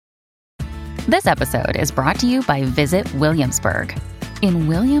This episode is brought to you by Visit Williamsburg. In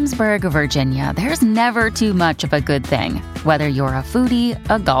Williamsburg, Virginia, there's never too much of a good thing. Whether you're a foodie,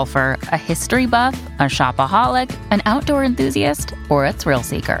 a golfer, a history buff, a shopaholic, an outdoor enthusiast, or a thrill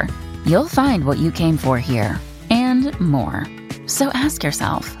seeker, you'll find what you came for here and more. So ask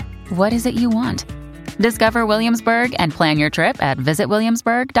yourself, what is it you want? Discover Williamsburg and plan your trip at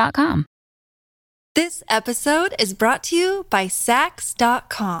visitwilliamsburg.com. This episode is brought to you by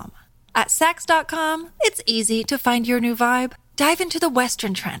Sax.com. At Sax.com, it's easy to find your new vibe. Dive into the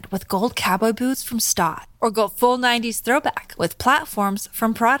Western trend with gold cowboy boots from Stott, or go full 90s throwback with platforms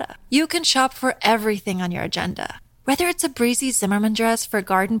from Prada. You can shop for everything on your agenda, whether it's a breezy Zimmermann dress for a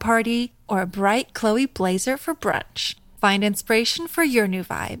garden party or a bright Chloe blazer for brunch. Find inspiration for your new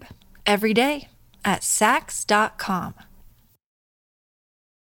vibe every day at Sax.com.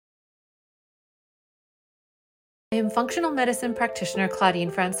 I am functional medicine practitioner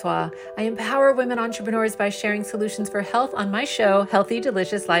Claudine Francois. I empower women entrepreneurs by sharing solutions for health on my show, Healthy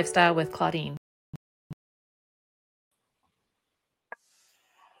Delicious Lifestyle with Claudine.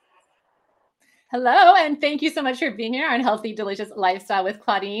 Hello, and thank you so much for being here on Healthy Delicious Lifestyle with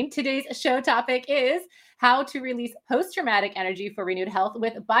Claudine. Today's show topic is how to release post-traumatic energy for renewed health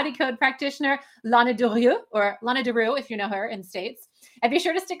with body code practitioner Lona DeRieux, or Lona DeRieux if you know her in the States. And be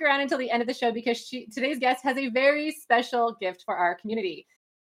sure to stick around until the end of the show because today's guest has a very special gift for our community.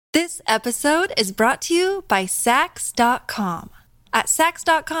 This episode is brought to you by Sax.com. At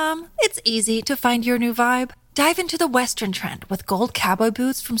Sax.com, it's easy to find your new vibe. Dive into the Western trend with gold cowboy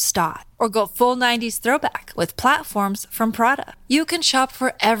boots from Stott, or go full 90s throwback with platforms from Prada. You can shop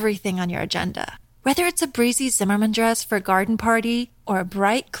for everything on your agenda, whether it's a breezy Zimmermann dress for a garden party or a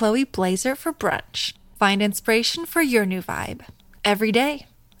bright Chloe blazer for brunch. Find inspiration for your new vibe every day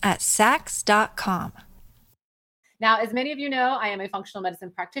at Sax.com. Now, as many of you know, I am a functional medicine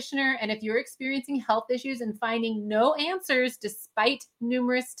practitioner, and if you're experiencing health issues and finding no answers despite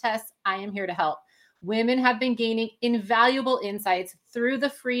numerous tests, I am here to help. Women have been gaining invaluable insights through the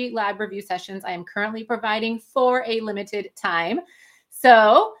free lab review sessions I am currently providing for a limited time.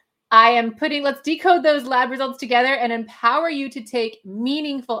 So let's decode those lab results together and empower you to take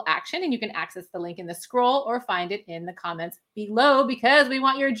meaningful action. And you can access the link in the scroll or find it in the comments below because we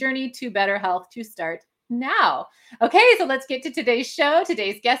want your journey to better health to start now. Okay, so let's get to today's show.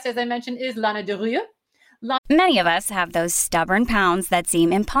 Today's guest, as I mentioned, is Lona DeRieux. Many of us have those stubborn pounds that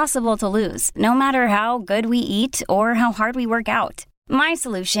seem impossible to lose, no matter how good we eat or how hard we work out. My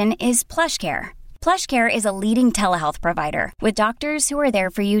solution is PlushCare. PlushCare is a leading telehealth provider with doctors who are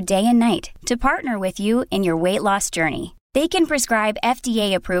there for you day and night to partner with you in your weight loss journey. They can prescribe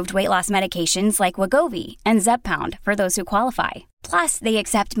FDA-approved weight loss medications like Wegovy and Zepbound for those who qualify. Plus, they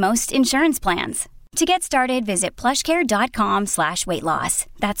accept most insurance plans. To get started, visit plushcare.com/weightloss.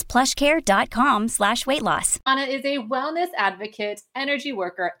 That's plushcare.com/weightloss. Lona is a wellness advocate, energy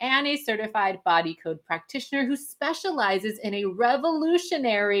worker, and a certified body code practitioner who specializes in a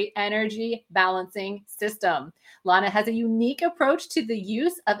revolutionary energy balancing system. Lona has a unique approach to the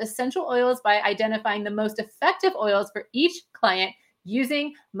use of essential oils by identifying the most effective oils for each client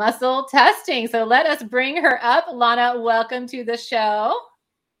using muscle testing. So let us bring her up. Lona, welcome to the show.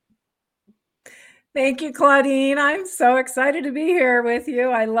 Thank you, Claudine. I'm so excited to be here with you.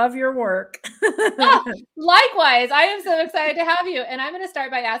 I love your work. Likewise, I am so excited to have you. And I'm going to start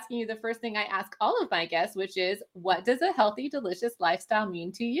by asking you the first thing I ask all of my guests, which is, what does a healthy, delicious lifestyle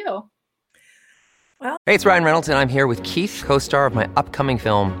mean to you? Hey, it's Ryan Reynolds, and I'm here with Keith, co-star of my upcoming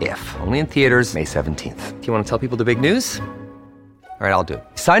film, If, only in theaters May 17th. Do you want to tell people the big news? All right, I'll do it.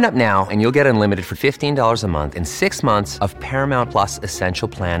 Sign up now and you'll get unlimited for $15 a month and 6 months of Paramount Plus Essential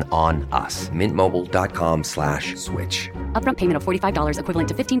Plan on us. MintMobile.com/switch. Upfront payment of $45 equivalent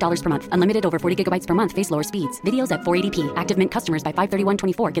to $15 per month. Unlimited over 40 gigabytes per month. Face lower speeds. Videos at 480p. Active Mint customers by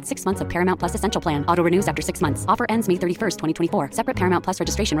 531.24 get 6 months of Paramount Plus Essential Plan. Auto renews after 6 months. Offer ends May 31st, 2024. Separate Paramount Plus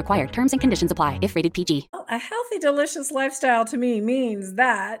registration required. Terms and conditions apply if rated PG. A healthy, delicious lifestyle to me means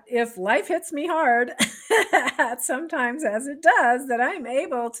that if life hits me hard, sometimes as it does, that I'm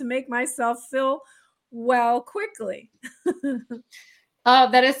able to make myself feel well quickly.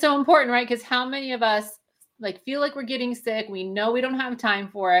 Oh, that is so important, right? Because how many of us feel like we're getting sick? We know we don't have time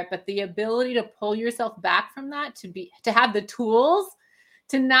for it, but the ability to pull yourself back from that, to have the tools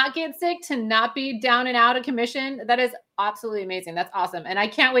to not get sick, to not be down and out of commission, that is absolutely amazing. That's awesome. And I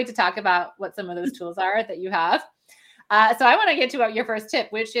can't wait to talk about what some of those tools are that you have. So I want to get to your first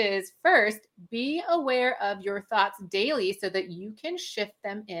tip, which is, first, be aware of your thoughts daily so that you can shift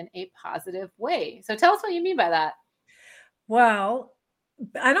them in a positive way. So tell us what you mean by that. Well,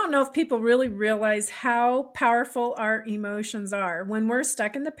 I don't know if people really realize how powerful our emotions are. When we're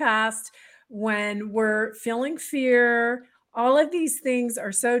stuck in the past, when we're feeling fear. All of these things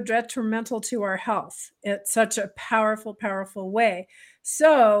are so detrimental to our health. It's such a powerful, powerful way.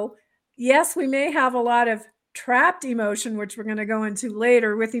 So, yes, we may have a lot of trapped emotion, which we're going to go into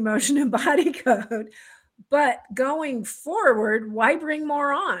later with emotion and body code. But going forward, why bring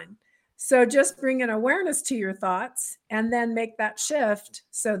more on? So just bring an awareness to your thoughts and then make that shift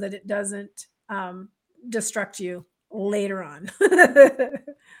so that it doesn't destruct you later on.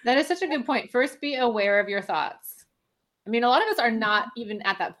 That is such a good point. First, be aware of your thoughts. I mean, a lot of us are not even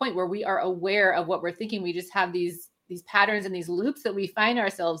at that point where we are aware of what we're thinking. We just have these patterns and these loops that we find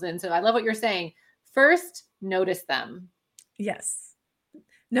ourselves in. So I love what you're saying. First, notice them. Yes.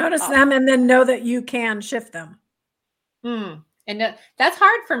 Notice them and then know that you can shift them. And that's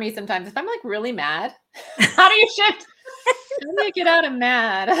hard for me sometimes. If I'm like really mad, how do you shift? How do you get out of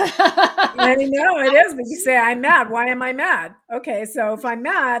mad? I know it is, but you say, I'm mad. Why am I mad? Okay, so if I'm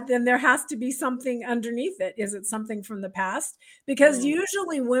mad, then there has to be something underneath it. Is it something from the past? Because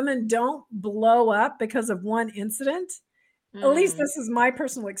usually women don't blow up because of one incident. At least this is my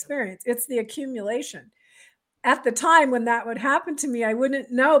personal experience. It's the accumulation. At the time when that would happen to me, I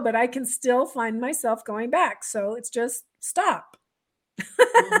wouldn't know, but I can still find myself going back. So it's just stop.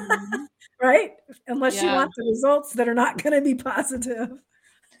 Right? Unless you want the results that are not going to be positive.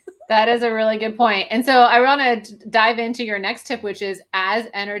 That is a really good point. And so I want to dive into your next tip, which is as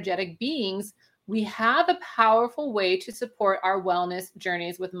energetic beings, we have a powerful way to support our wellness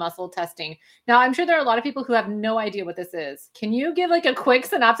journeys with muscle testing. Now, I'm sure there are a lot of people who have no idea what this is. Can you give like a quick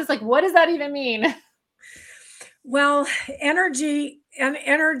synopsis? Like, what does that even mean? Well, we're energy.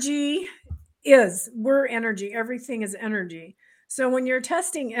 Everything is energy. So when you're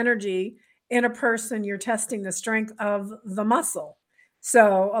testing energy in a person, you're testing the strength of the muscle.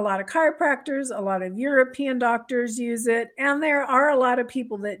 So a lot of chiropractors, a lot of European doctors use it, and there are a lot of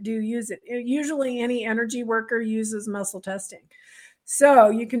people that do use it. Usually any energy worker uses muscle testing. So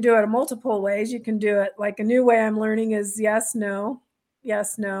you can do it in multiple ways. You can do it like a new way I'm learning is yes, no,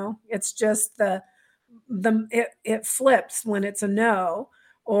 yes, no. It's just it flips when it's a no.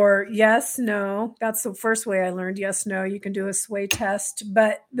 Or yes, no. That's the first way I learned. Yes, no. You can do a sway test.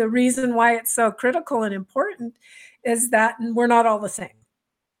 But the reason why it's so critical and important is that we're not all the same.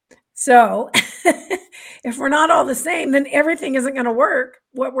 So if we're not all the same, then everything isn't going to work.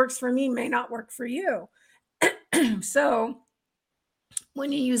 What works for me may not work for you. So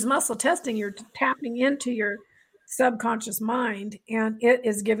when you use muscle testing, you're tapping into your subconscious mind, and it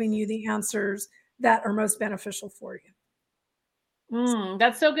is giving you the answers that are most beneficial for you.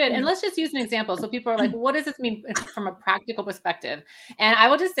 That's so good. And let's just use an example. So people are like, what does this mean from a practical perspective? And I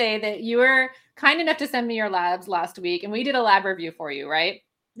will just say that you were kind enough to send me your labs last week, and we did a lab review for you, right?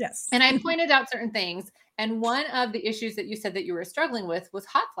 Yes. And I pointed out certain things. And one of the issues that you said that you were struggling with was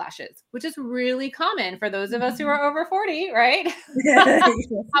hot flashes, which is really common for those of us who are over 40, right?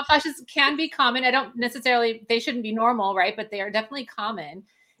 Hot flashes can be common. They shouldn't be normal, right? But they are definitely common.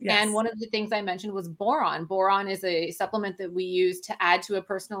 Yes. And one of the things I mentioned was boron. Boron is a supplement that we use to add to a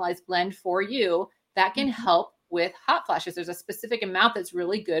personalized blend for you that can help with hot flashes. There's a specific amount that's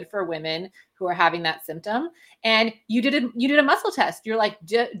really good for women who are having that symptom. And you did a muscle test. You're like,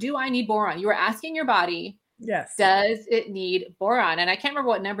 do I need boron? You were asking your body, yes, does it need boron? And I can't remember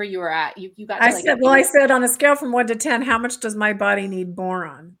what number you were at. You got. I said on a scale from 1 to 10, how much does my body need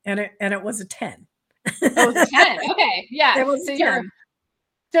boron? And it was a 10. It was a 10. Okay, yeah. It was a 10.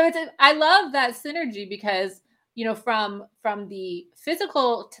 So I love that synergy because, from the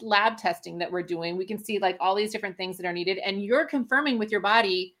physical lab testing that we're doing, we can see like all these different things that are needed, and you're confirming with your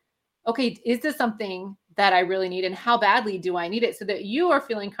body, okay, is this something that I really need, and how badly do I need it, so that you are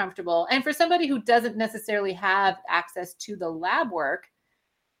feeling comfortable. And for somebody who doesn't necessarily have access to the lab work,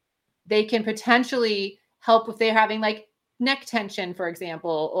 they can potentially help if they're having like neck tension, for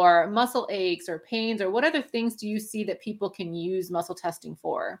example, or muscle aches or pains, or what other things do you see that people can use muscle testing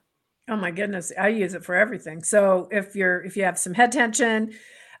for? Oh my goodness. I use it for everything. So if you have some head tension,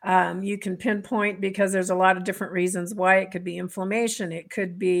 you can pinpoint, because there's a lot of different reasons why. It could be inflammation. It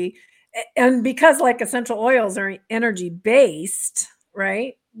could be, and because like essential oils are energy based,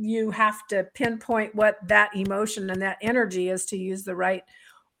 right? You have to pinpoint what that emotion and that energy is to use the right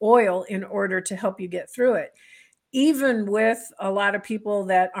oil in order to help you get through it. Even with a lot of people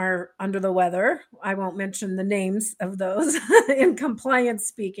that are under the weather, I won't mention the names of those in compliance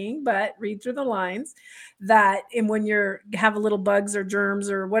speaking, but read through the lines, that when you have a little bugs or germs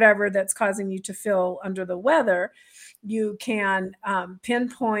or whatever that's causing you to feel under the weather, you can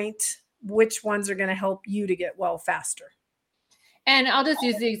pinpoint which ones are going to help you to get well faster. And I'll just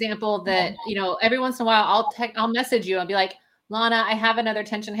use the example that, every once in a while I'll message you and be like, Lana, I have another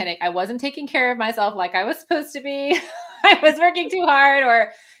tension headache. I wasn't taking care of myself like I was supposed to be. I was working too hard.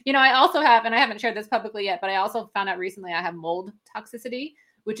 Or, I also have, and I haven't shared this publicly yet, but I also found out recently I have mold toxicity,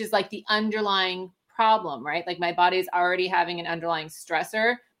 which is like the underlying problem, right? Like my body's already having an underlying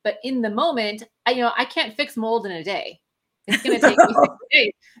stressor, but in the moment, I can't fix mold in a day. It's going to take me 6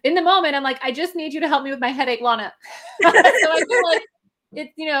 days. In the moment, I'm like, I just need you to help me with my headache, Lana. So I feel like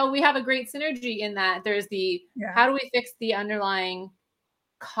we have a great synergy in that. There's how do we fix the underlying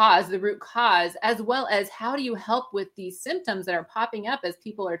cause, the root cause, as well as how do you help with these symptoms that are popping up as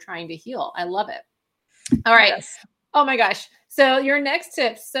people are trying to heal? I love it. All right. Yes. Oh my gosh. So your next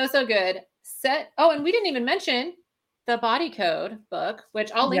tip, so good. And we didn't even mention the Body Code book,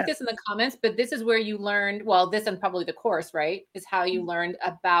 which I'll link this in the comments, but this is where you learned, this and probably the course, right? Is how you learned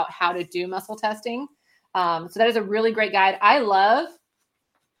about how to do muscle testing. So that is a really great guide.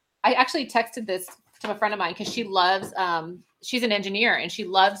 I actually texted this to a friend of mine because she loves, she's an engineer and she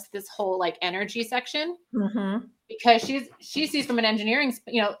loves this whole like energy section because she sees from an engineering,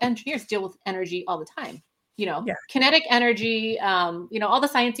 engineers deal with energy all the time, kinetic energy, all the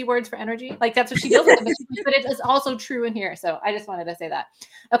sciencey words for energy. Like that's what she deals with, but it is also true in here. So I just wanted to say that.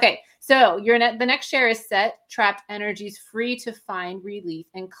 Okay. So the next share is set trapped energies free to find relief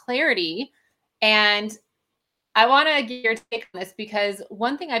and clarity. And I want to get your take on this because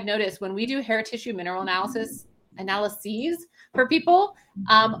one thing I've noticed when we do hair tissue mineral analyses for people,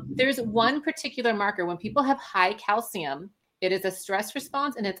 there's one particular marker. When people have high calcium, it is a stress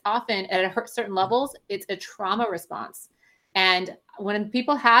response, and it's often at certain levels, it's a trauma response. And when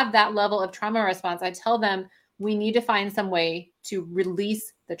people have that level of trauma response, I tell them we need to find some way to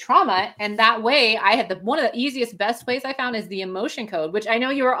release the trauma. And that way I had one of the easiest, best ways I found is the emotion code, which I know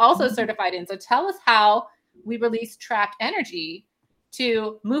you are also certified in. So tell us how we release trapped energy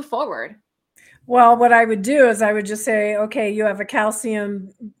to move forward. Well, what I would do is I would just say, okay, you have a calcium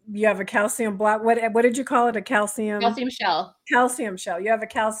block. What did you call it? A calcium shell. Calcium shell. You have a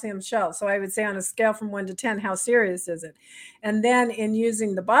calcium shell. So I would say on a scale from 1 to 10, how serious is it? And then in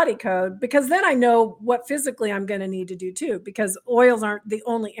using the Body Code, because then I know what physically I'm going to need to do too, because oils aren't the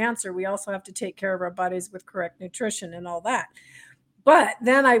only answer. We also have to take care of our bodies with correct nutrition and all that. But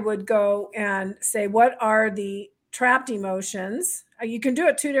then I would go and say, what are the trapped emotions? You can do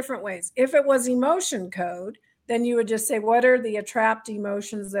it 2 different ways. If it was emotion code, then you would just say, what are the trapped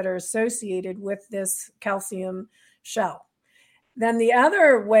emotions that are associated with this calcium shell? Then the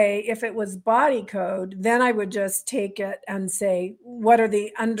other way, if it was Body Code, then I would just take it and say, what are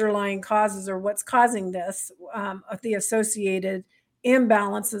the underlying causes or what's causing this, the associated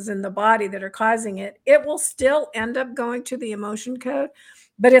imbalances in the body that are causing it. It will still end up going to the emotion code,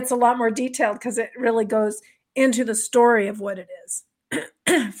 but it's a lot more detailed because it really goes into the story of what it is.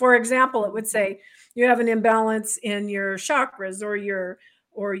 For example, it would say you have an imbalance in your chakras or your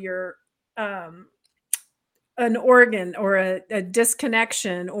an organ or a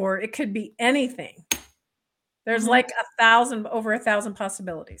disconnection, or it could be anything. There's like over 1,000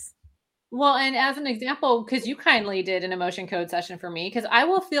 possibilities. Well, and as an example, because you kindly did an emotion code session for me, because I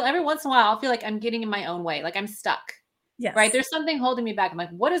will feel every once in a while, I'll feel like I'm getting in my own way, like I'm stuck. Yes. Right. There's something holding me back. I'm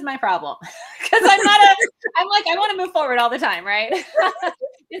like, what is my problem? Because I'm like, I want to move forward all the time. Right.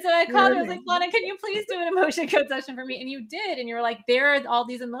 And so I called her, I was like, Lona, can you please do an emotion code session for me? And you did. And you were like, there are all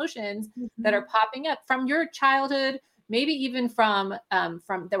these emotions that are popping up from your childhood, maybe even from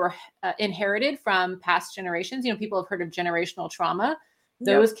that were inherited from past generations. People have heard of generational trauma.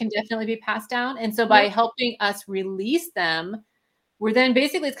 Those can definitely be passed down. And so by helping us release them, we're then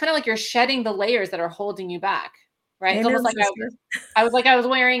basically, it's kind of like you're shedding the layers that are holding you back. Right. It's almost like I was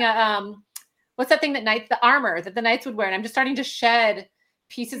wearing what's that thing the armor that the knights would wear. And I'm just starting to shed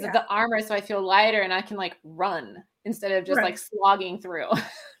pieces of the armor so I feel lighter and I can like run instead of just like slogging through.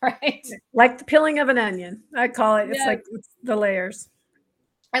 Right. Like the peeling of an onion. I call it. It's like the layers.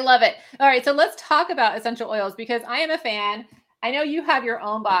 I love it. All right. So let's talk about essential oils because I am a fan. I know you have your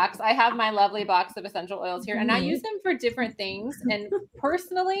own box. I have my lovely box of essential oils here and I use them for different things. And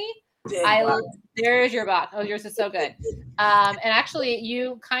personally, there's your box. Oh, yours is so good. And actually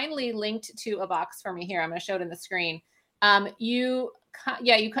you kindly linked to a box for me here. I'm going to show it in the screen. You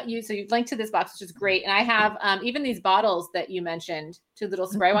linked to this box, which is great. And I have even these bottles that you mentioned, 2 little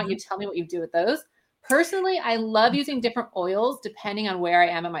spray. I want you to tell me what you do with those. Personally, I love using different oils depending on where I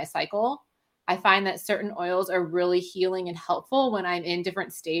am in my cycle. I find that certain oils are really healing and helpful when I'm in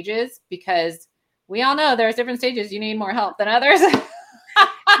different stages because we all know there's different stages. You need more help than others.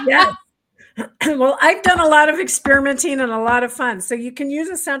 Yeah. Well, I've done a lot of experimenting and a lot of fun. So you can use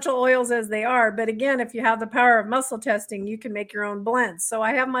essential oils as they are. But again, if you have the power of muscle testing, you can make your own blends. So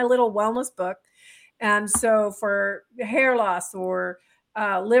I have my little wellness book And so for hair loss or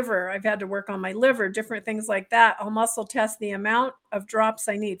liver, I've had to work on my liver, different things like that. I'll muscle test the amount of drops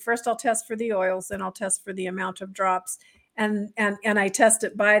I need. First, I'll test for the oils, then I'll test for the amount of drops. And I test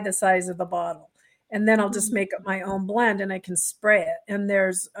it by the size of the bottle. And then I'll just make up my own blend and I can spray it. And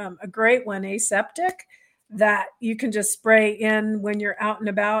there's a great one, aseptic, that you can just spray in when you're out and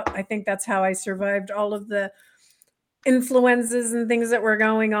about. I think that's how I survived all of the influenzas and things that were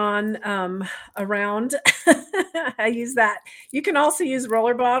going on around. I use that. You can also use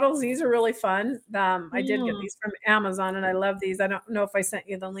roller bottles. These are really fun. I did get these from Amazon and I love these. I don't know if I sent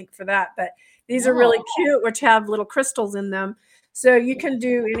you the link for that, but these are really cute, which have little crystals in them. So you can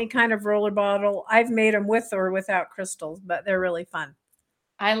do any kind of roller bottle. I've made them with or without crystals, but they're really fun.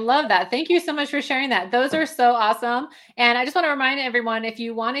 I love that. Thank you so much for sharing that. Those are so awesome. And I just want to remind everyone, if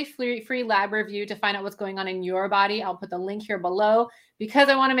you want a free lab review to find out what's going on in your body, I'll put the link here below because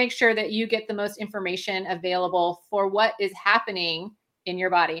I want to make sure that you get the most information available for what is happening in your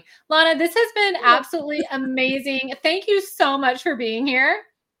body. Lona, this has been absolutely amazing. Thank you so much for being here.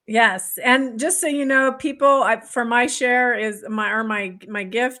 Yes. And just so you know, people, for my share is my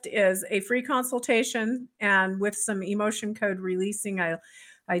gift is a free consultation, and with some emotion code releasing,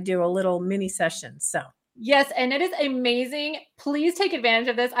 I do a little mini session. So yes, and it is amazing. Please take advantage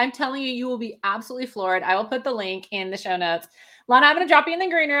of this. I'm telling you, you will be absolutely floored. I will put the link in the show notes. Lona, I'm going to drop you in the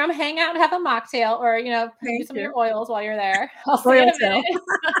green room, hang out and have a mocktail, or, do some of your oils while you're there. I'll see you in a minute.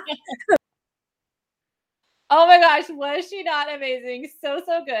 Oh my gosh, was she not amazing? So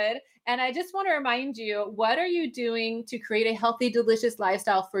good. And I just want to remind you, what are you doing to create a healthy, delicious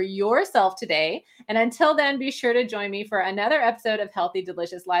lifestyle for yourself today? And until then, be sure to join me for another episode of Healthy,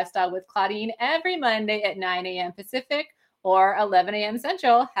 Delicious Lifestyle with Claudine every Monday at 9 a.m. Pacific or 11 a.m.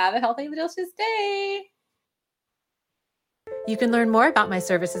 Central. Have a healthy, delicious day. You can learn more about my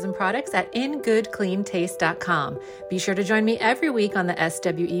services and products at ingoodcleantaste.com. Be sure to join me every week on the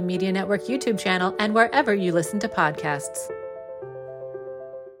SWE Media Network YouTube channel and wherever you listen to podcasts.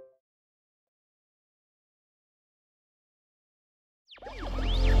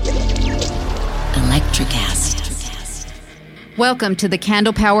 Electricast. Welcome to the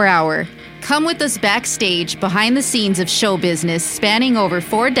Candle Power Hour. Come with us backstage behind the scenes of show business spanning over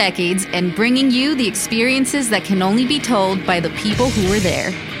 4 decades and bringing you the experiences that can only be told by the people who were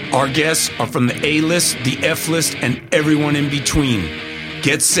there. Our guests are from the A-list, the F-list, and everyone in between.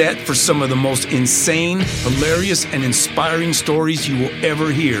 Get set for some of the most insane, hilarious, and inspiring stories you will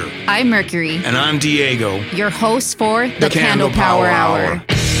ever hear. I'm Mercury. And I'm Diego. Your hosts for the Candle Power Hour.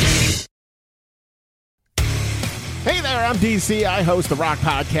 Hey there, I'm DC. I host the rock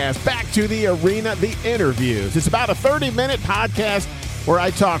podcast, Back to the Arena, The Interviews. It's about a 30-minute podcast where I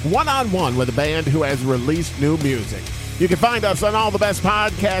talk one-on-one with a band who has released new music. You can find us on all the best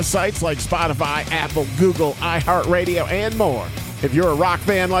podcast sites like Spotify, Apple, Google, iHeartRadio, and more. If you're a rock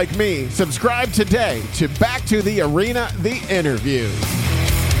fan like me, subscribe today to Back to the Arena, The Interviews.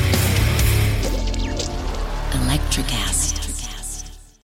 Electricast.